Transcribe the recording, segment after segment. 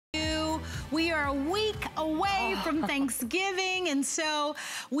We are a week away from Thanksgiving, and so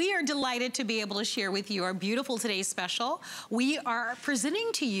we are delighted to be able to share with you our beautiful today's special. We are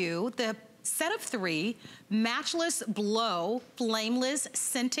presenting to you the set of 3 Matchless Blow Flameless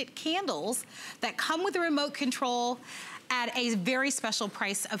Scented Candles that come with a remote control at a very special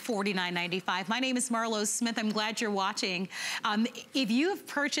price of $49.95. My name is Marlo Smith. I'm glad you're watching. If you have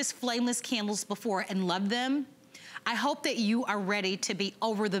purchased flameless candles before and loved them, I hope that you are ready to be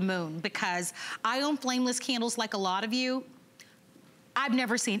over the moon, because I own flameless candles like a lot of you. I've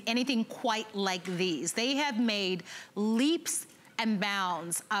never seen anything quite like these. They have made leaps and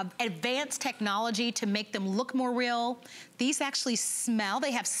bounds of advanced technology to make them look more real. These actually smell.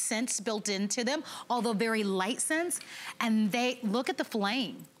 They have scents built into them, although very light scents. And they, look at the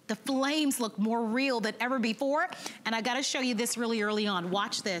flame. The flames look more real than ever before. And I gotta show you this really early on.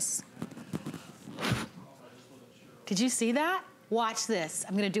 Watch this. Did you see that? Watch this.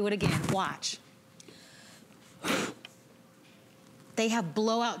 I'm gonna do it again. Watch. They have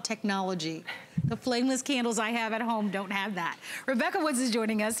blowout technology. The flameless candles I have at home don't have that. Rebecca Woods is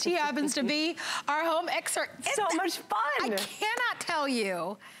joining us. She happens to be our home expert. So much fun. I cannot tell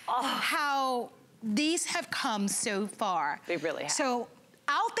you how these have come so far. They really have. So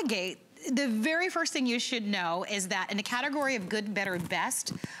out the gate, the very first thing you should know is that in the category of good, better,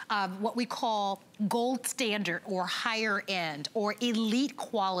 best, what we call gold standard or higher end or elite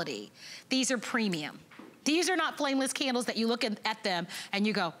quality, these are premium. These are not flameless candles that you look at them and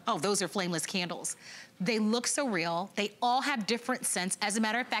you go, oh, those are flameless candles. They look so real. They all have different scents. As a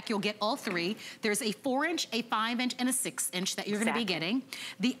matter of fact, you'll get all 3. There's a 4-inch, a 5-inch, and a 6-inch that you're gonna be getting.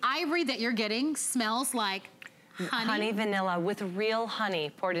 The ivory that you're getting smells like honey vanilla with real honey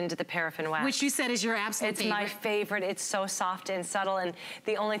poured into the paraffin wax. Which you said is your absolute favorite. It's my favorite. It's so soft and subtle, and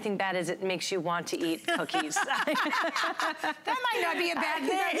the only thing bad is it makes you want to eat cookies. That might not be a bad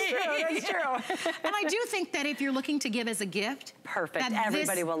thing. That's true. And I do think that if you're looking to give as a gift, perfect.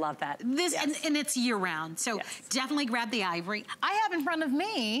 Everybody will love that. This and it's year round, so definitely grab the ivory. I have in front of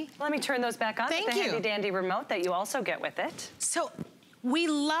me. Let me turn those back on. Thank with the you. handy dandy remote that you also get with it. So we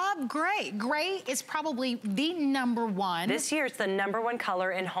love gray. Gray is probably the #1. This year it's the #1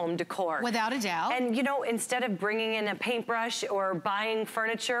 color in home decor. Without a doubt. And you know, instead of bringing in a paintbrush or buying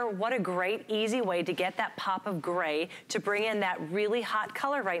furniture, what a great, easy way to get that pop of gray to bring in that really hot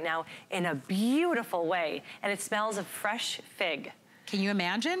color right now in a beautiful way. And it smells of fresh fig. Can you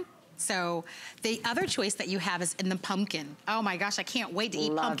imagine? So the other choice that you have is in the pumpkin. Oh my gosh, I can't wait to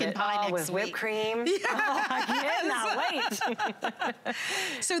eat pumpkin pie next with week. Whipped cream. Yes. Oh, I cannot wait.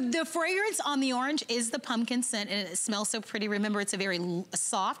 So the fragrance on the orange is the pumpkin scent, and it smells so pretty. Remember, it's a very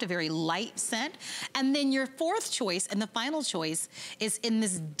soft, a very light scent. And then your 4th choice and the final choice is in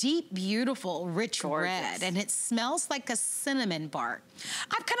this deep, beautiful, rich red, and it smells like a cinnamon bark.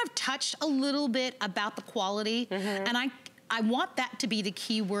 I've kind of touched a little bit about the quality, and I want that to be the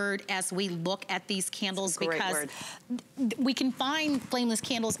key word as we look at these candles, because we can find flameless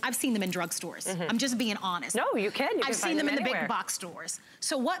candles. I've seen them in drugstores. I'm just being honest. No, you can. I've seen them in the big box stores.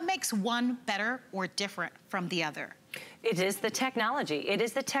 So what makes one better or different from the other? It is the technology. It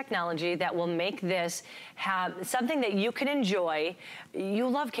is the technology that will make this have something that you can enjoy. You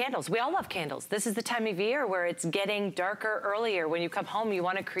love candles. We all love candles. This is the time of year where it's getting darker earlier. When you come home, you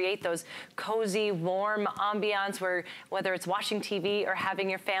want to create those cozy, warm ambiance where, whether it's watching TV or having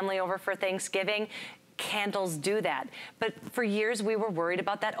your family over for Thanksgiving, candles do that. But for years, we were worried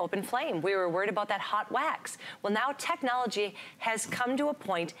about that open flame. We were worried about that hot wax. Well, now technology has come to a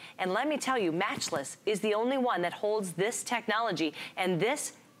point, and let me tell you, Matchless is the only one that holds this technology, and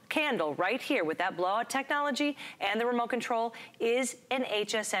this candle right here with that blowout technology and the remote control is an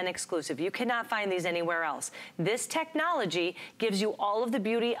HSN exclusive. You cannot find these anywhere else. This technology gives you all of the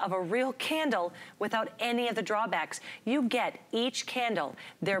beauty of a real candle without any of the drawbacks. You get each candle,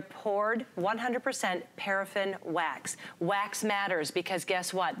 they're poured 100% paraffin wax. Wax matters because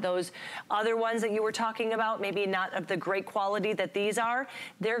guess what? Those other ones that you were talking about, maybe not of the great quality that these are,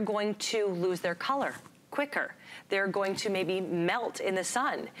 they're going to lose their color quicker. They're going to maybe melt in the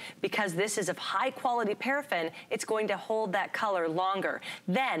sun. Because this is of high quality paraffin, it's going to hold that color longer.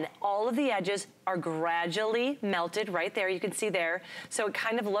 Then all of the edges are gradually melted right there. You can see there. So it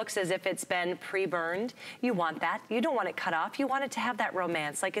kind of looks as if it's been pre-burned. You want that. You don't want it cut off. You want it to have that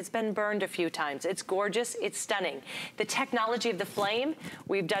romance, like it's been burned a few times. It's gorgeous. It's stunning. The technology of the flame,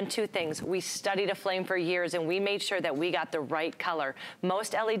 we've done 2 things. We studied a flame for years and we made sure that we got the right color.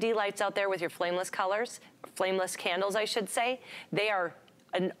 Most LED lights out there with your flameless colors, flameless candles, I should say, they are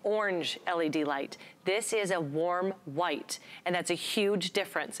an orange LED light. This is a warm white, and that's a huge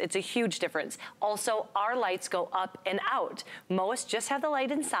difference. It's a huge difference. Also, our lights go up and out. Most just have the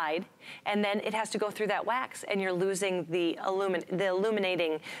light inside, and then it has to go through that wax, and you're losing the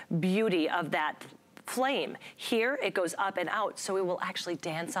illuminating beauty of that flame. Here, it goes up and out, so it will actually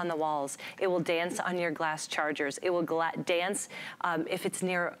dance on the walls. It will dance on your glass chargers. It will dance if it's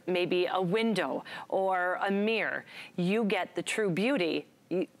near maybe a window or a mirror. You get the true beauty.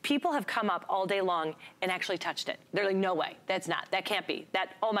 People have come up all day long and actually touched it. They're like, no way, that can't be.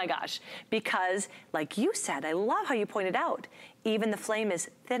 Oh my gosh. Because, like you said, I love how you pointed out, even the flame is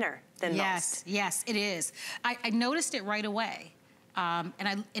thinner than most. Yes, it is. I noticed it right away.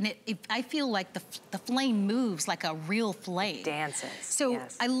 I feel like the flame moves like a real flame. It dances. So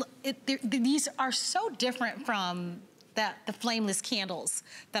yes. these are so different from the flameless candles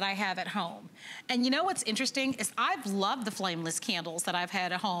that I have at home. And you know what's interesting is I've loved the flameless candles that I've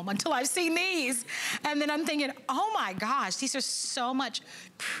had at home until I've seen these. And then I'm thinking, oh my gosh, these are so much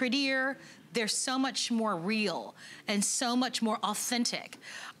prettier. They're so much more real and so much more authentic.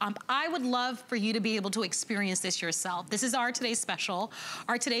 I would love for you to be able to experience this yourself. This is our Today's Special.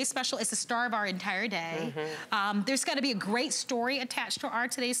 Our Today's Special is the star of our entire day. There's got to be a great story attached to our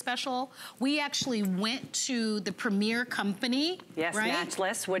Today's Special. We actually went to the premier company, yes, right?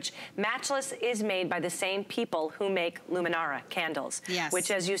 Matchless, which Matchless is made by the same people who make Luminara candles, yes, which,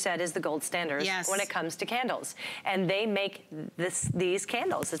 as you said, is the gold standard when it comes to candles. And they make these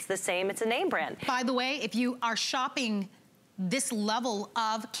candles. It's the same, it's a name brand. By the way, if you are shopping this level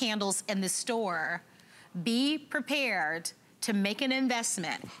of candles in the store, be prepared to make an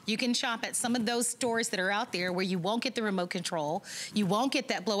investment. You can shop at some of those stores that are out there where you won't get the remote control, you won't get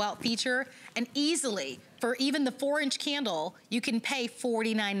that blowout feature, and easily, for even the 4-inch candle, you can pay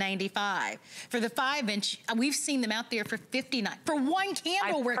 $49.95. For the 5-inch, we've seen them out there for $59. For one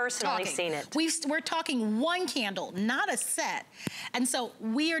candle, I've personally seen it. We're talking one candle, not a set. And so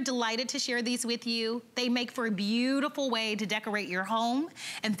we are delighted to share these with you. They make for a beautiful way to decorate your home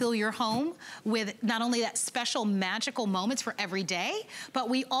and fill your home with not only that special magical moments for every day, but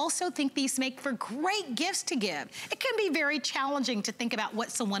we also think these make for great gifts to give. It can be very challenging to think about what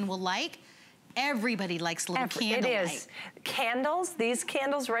someone will like. Everybody likes a little candlelight. It is. Candles, these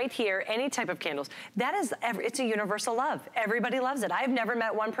candles right here, any type of candles, it's a universal love. Everybody loves it. I've never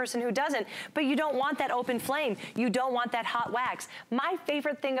met one person who doesn't, but you don't want that open flame. You don't want that hot wax. My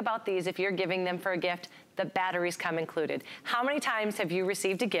favorite thing about these, if you're giving them for a gift, the batteries come included. How many times have you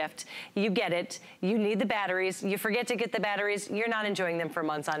received a gift, you get it, you need the batteries, you forget to get the batteries, you're not enjoying them for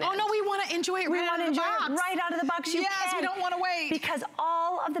months on end. Oh no, we want to enjoy it right out of the box. Right out of the box, you can. We don't want to wait. Because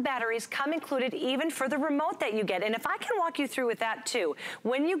all of the batteries come included, even for the remote that you get. And if I can walk you through with that too,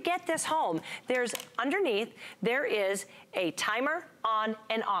 when you get this home, underneath, there is a timer on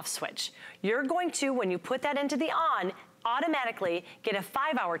and off switch. You're going to, when you put that into the on, automatically get a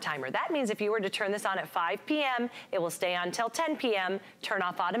 5-hour timer. That means if you were to turn this on at 5 p.m., it will stay on till 10 p.m., turn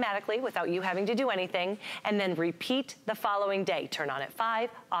off automatically without you having to do anything, and then repeat the following day. Turn on at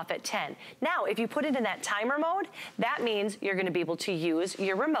 5, off at 10. Now, if you put it in that timer mode, that means you're gonna be able to use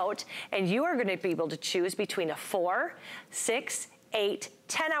your remote, and you are gonna be able to choose between a 4, 6, 8,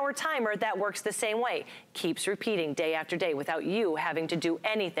 10-hour timer that works the same way. Keeps repeating day after day without you having to do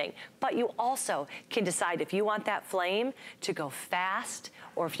anything. But you also can decide if you want that flame to go fast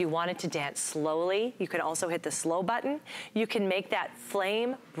or if you want it to dance slowly. You can also hit the slow button. You can make that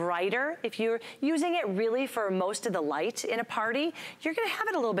flame brighter. If you're using it really for most of the light in a party, you're gonna have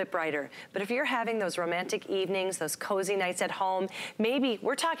it a little bit brighter. But if you're having those romantic evenings, those cozy nights at home, maybe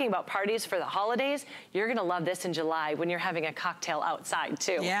we're talking about parties for the holidays, you're gonna love this in July when you're having a cocktail outside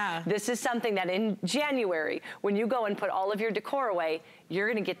too. Yeah. This is something that in January, when you go and put all of your decor away, you're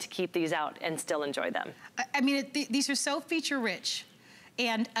gonna get to keep these out and still enjoy them. I mean, these are so feature rich.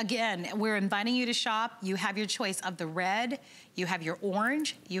 And again, we're inviting you to shop. You have your choice of the red, you have your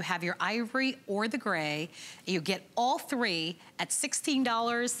orange, you have your ivory or the gray. You get all three at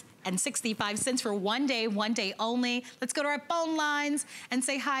 $16.65 for one day only. Let's go to our phone lines and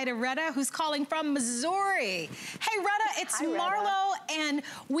say hi to Retta, who's calling from Missouri. Hey Retta, it's hi, Marlo, and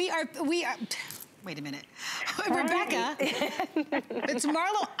we are, wait a minute. Rebecca, it's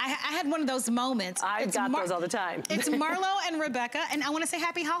Marlo. I had one of those moments. I've got those all the time. It's Marlo and Rebecca, and I want to say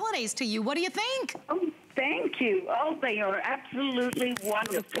happy holidays to you. What do you think? Oh, thank you. Oh, they are absolutely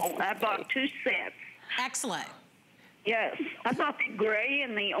wonderful. I bought 2 sets. Excellent. Yes, I bought the gray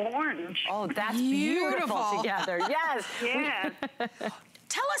and the orange. Oh, that's beautiful together. Yes. Yes.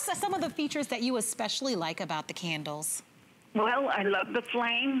 Tell us some of the features that you especially like about the candles. Well, I love the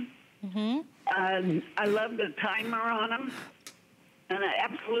flame. I love the timer on them. And I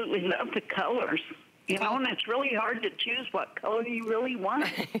absolutely love the colors. You know, and it's really hard to choose what color you really want.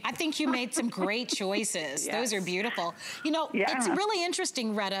 I think you made some great choices. Yes. Those are beautiful. You know, it's really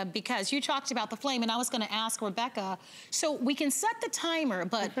interesting, Retta, because you talked about the flame, and I was going to ask Rebecca, so we can set the timer,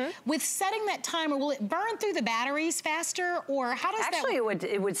 but with setting that timer, will it burn through the batteries faster, or how does Actually,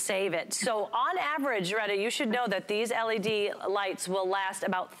 it would save it. So on average, Retta, you should know that these LED lights will last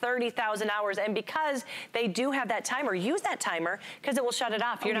about 30,000 hours, and because they do have that timer, use that timer, because it will shut it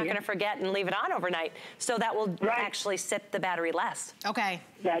off. You're not going to forget and leave it on overnight. So that will actually sip the battery less. Okay.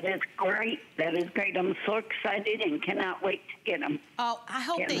 That is great. That is great. I'm so excited and cannot wait to get them. Oh, I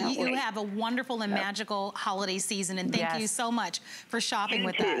hope that you have a wonderful and magical holiday season, and thank you so much for shopping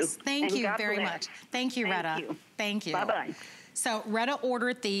with us. Thank you very much. Thank you, Retta. Thank you. Bye-bye. So Retta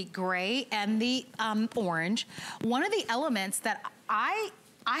ordered the gray and the orange. One of the elements that I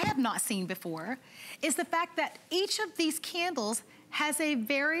have not seen before is the fact that each of these candles has a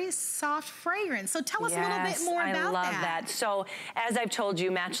very soft fragrance. So tell us a little bit more about that. I love that. So as I've told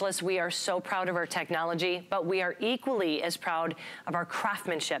you, Matchless, we are so proud of our technology, but we are equally as proud of our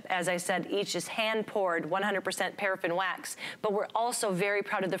craftsmanship. As I said, each is hand poured, 100% paraffin wax, but we're also very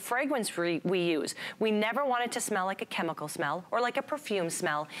proud of the fragrance we use. We never want it to smell like a chemical smell or like a perfume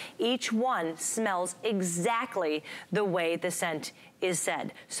smell. Each one smells exactly the way the scent is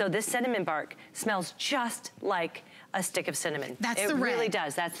said. So this cinnamon bark smells just like a stick of cinnamon. That's the red. It really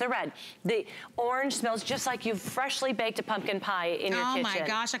does. That's the red. The orange smells just like you've freshly baked a pumpkin pie in your kitchen. Oh my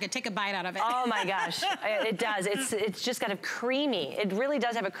gosh, I could take a bite out of it. Oh my gosh, it does. It's just kind of creamy. It really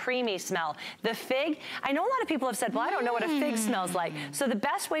does have a creamy smell. The fig, I know a lot of people have said, well, I don't know what a fig smells like. So the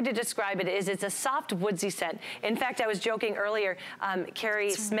best way to describe it is it's a soft woodsy scent. In fact, I was joking earlier,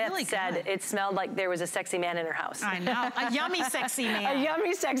 Carrie Smith said it smelled like there was a sexy man in her house. I know, a yummy sexy man. A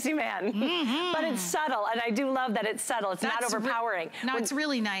yummy sexy man. But it's subtle, and I do love that it's subtle. It's not overpowering. No, it's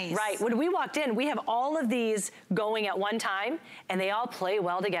really nice. Right. When we walked in, we have all of these going at one time, and they all play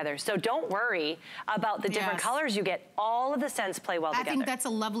well together. So don't worry about the different colors you get. All of the scents play well together. I think that's a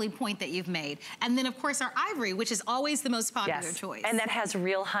lovely point that you've made. And then, of course, our ivory, which is always the most popular choice. And that has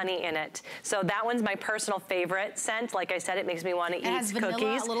real honey in it. So that one's my personal favorite scent. Like I said, it makes me want to eat cookies.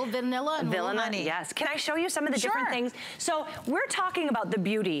 Vanilla, a little vanilla and a little honey. Yes. Can I show you some of the different things? So we're talking about the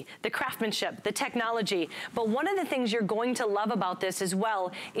beauty, the craftsmanship, the technology, but one of the things you're going to love about this as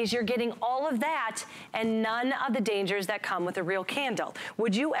well is you're getting all of that and none of the dangers that come with a real candle.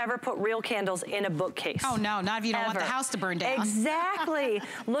 Would you ever put real candles in a bookcase? Oh no, not if you don't want the house to burn down. Exactly.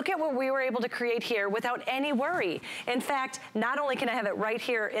 Look at what we were able to create here without any worry. In fact, not only can I have it right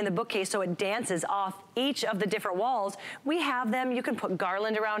here in the bookcase so it dances off each of the different walls, we have them. You can put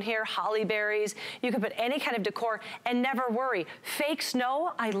garland around here, holly berries. You can put any kind of decor and never worry. Fake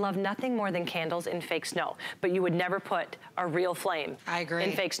snow, I love nothing more than candles in fake snow, but you would never put a real flame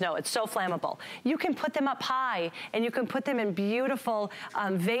in fake snow. It's so flammable. You can put them up high and you can put them in beautiful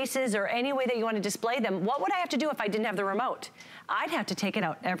vases or any way that you want to display them. What would I have to do if I didn't have the remote? I'd have to take it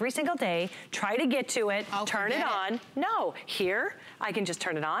out every single day, try to get to it, turn it on. No, here, I can just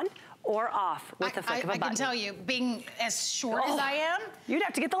turn it on or off with the flick of a button. I can tell you, being as short as I am, you'd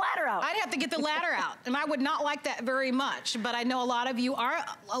have to get the ladder out. I'd have to get the ladder out, and I would not like that very much, but I know a lot of you are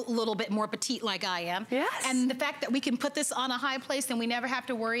a little bit more petite like I am. Yes. And the fact that we can put this on a high place and we never have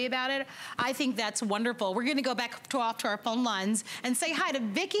to worry about it, I think that's wonderful. We're gonna go back off to our phone lines and say hi to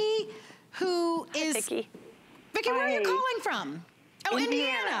Vicki, who is... Vicki. Vicki, where are you calling from? Oh,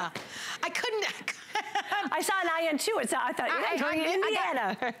 Indiana. I couldn't... I saw an IN too. I thought,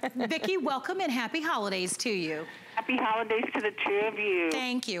 Indiana. Vicki, welcome and happy holidays to you. Happy holidays to the two of you.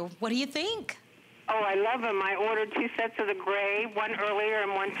 Thank you. What do you think? Oh, I love them. I ordered 2 sets of the gray, one earlier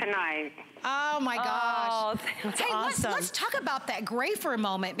and one tonight. Oh my gosh. Oh, that's awesome. Let's talk about that gray for a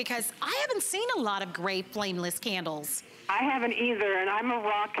moment, because I haven't seen a lot of gray flameless candles. I haven't either, and I'm a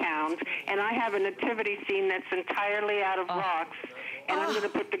rock hound, and I have a nativity scene that's entirely out of rocks, and I'm going to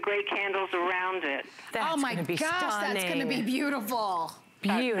put the gray candles around it. Oh my gosh, that's going to be beautiful.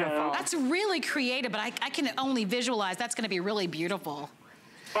 Beautiful. That's really creative, but I can only visualize that's going to be really beautiful.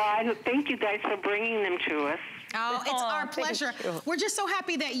 Well, I thank you guys for bringing them to us. Oh, it's our pleasure. We're just so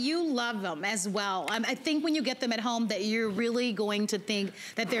happy that you love them as well. I think when you get them at home that you're really going to think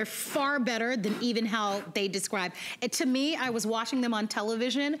that they're far better than even how they describe. To me, I was watching them on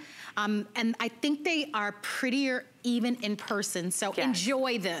television, and I think they are prettier even in person, so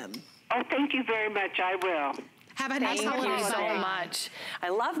enjoy them. Oh, thank you very much. I will. Have a nice holiday. Thank you so much. I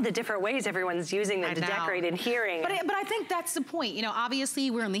love the different ways everyone's using them to decorate and hearing. But I think that's the point. You know,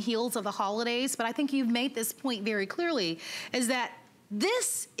 obviously we're on the heels of the holidays, but I think you've made this point very clearly, is that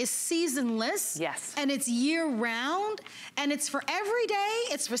This is seasonless. Yes. And it's year round, and it's for every day,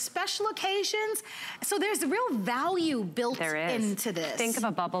 it's for special occasions. So there's real value built into this. Think of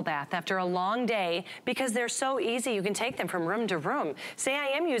a bubble bath after a long day, because they're so easy. You can take them from room to room. Say I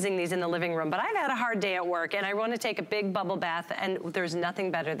am using these in the living room, but I've had a hard day at work and I want to take a big bubble bath, and there's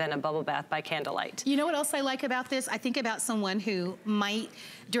nothing better than a bubble bath by candlelight. You know what else I like about this? I think about someone who might,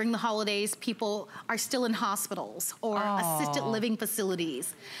 during the holidays, people are still in hospitals or assisted living facilities.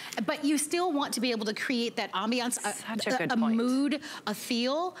 But you still want to be able to create that ambiance, a mood, a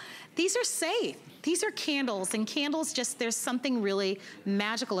feel. These are safe. These are candles, and candles just, there's something really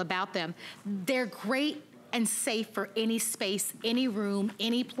magical about them. They're great and safe for any space, any room,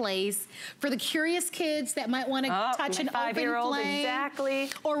 any place. For the curious kids that might want to touch an open flame. Exactly.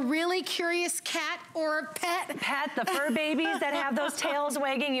 Or really curious cat or pet. The fur babies that have those tails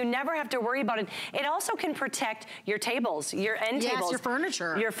wagging, you never have to worry about it. It also can protect your tables, your end tables. Yes, your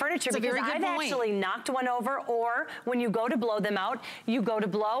furniture. Your furniture, because I've actually knocked one over, or when you go to blow them out, you go to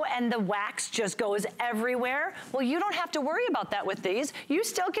blow and the wax just goes everywhere. Well, you don't have to worry about that with these. You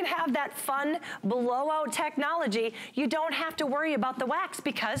still can have that fun blowout technology. You don't have to worry about the wax,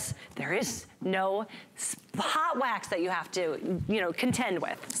 because there is no hot wax that you have to, you know, contend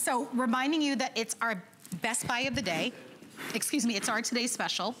with. So reminding you that it's our best buy of the day. Excuse me, it's our today's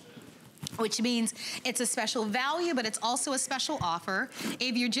special, which means it's a special value, but it's also a special offer.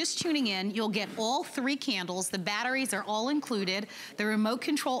 If you're just tuning in, you'll get all 3 candles. The batteries are all included. The remote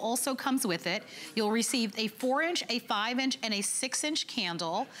control also comes with it. You'll receive a 4-inch, a 5-inch, and a 6-inch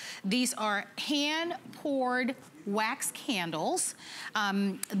candle. These are hand-poured wax candles.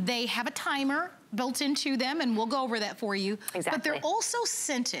 They have a timer built into them, and we'll go over that for you. Exactly. But they're also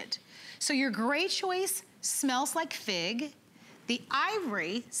scented. So your gray choice smells like fig. The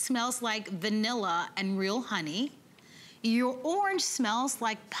ivory smells like vanilla and real honey. Your orange smells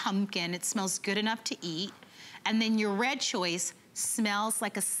like pumpkin. It smells good enough to eat. And then your red choice smells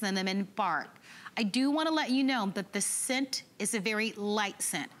like a cinnamon bark. I do want to let you know that the scent is a very light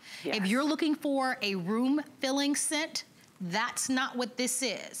scent. Yes. If you're looking for a room-filling scent, that's not what this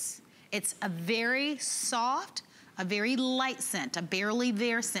is. It's a very soft, a very light scent, a barely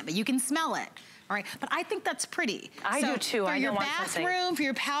there scent, but you can smell it. All right, but I think that's pretty. I do too. For your bathroom, for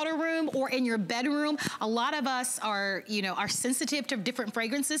your powder room, or in your bedroom, a lot of us are, you know, are sensitive to different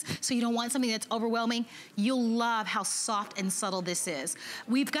fragrances, so you don't want something that's overwhelming. You'll love how soft and subtle this is.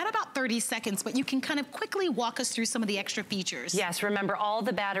 We've got about 30 seconds, but you can kind of quickly walk us through some of the extra features. Yes, remember all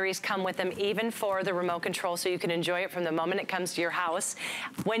the batteries come with them, even for the remote control, so you can enjoy it from the moment it comes to your house.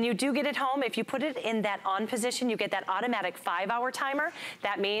 When you do get it home, if you put it in that on position, you get that automatic 5-hour timer.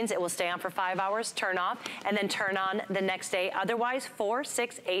 That means it will stay on for 5 hours, turn off, and then turn on the next day. Otherwise, 4,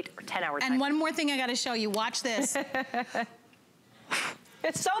 6, 8, or 10-hour time. And one more thing I gotta show you, watch this.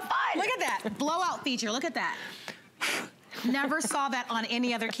 It's so fun. Look at that, blowout feature, look at that. Never saw that on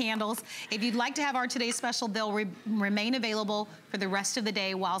any other candles. If you'd like to have our today's special, they'll remain available for the rest of the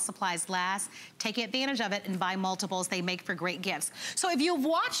day while supplies last. Take advantage of it and buy multiples. They make for great gifts. So if you've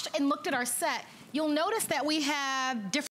watched and looked at our set, you'll notice that we have different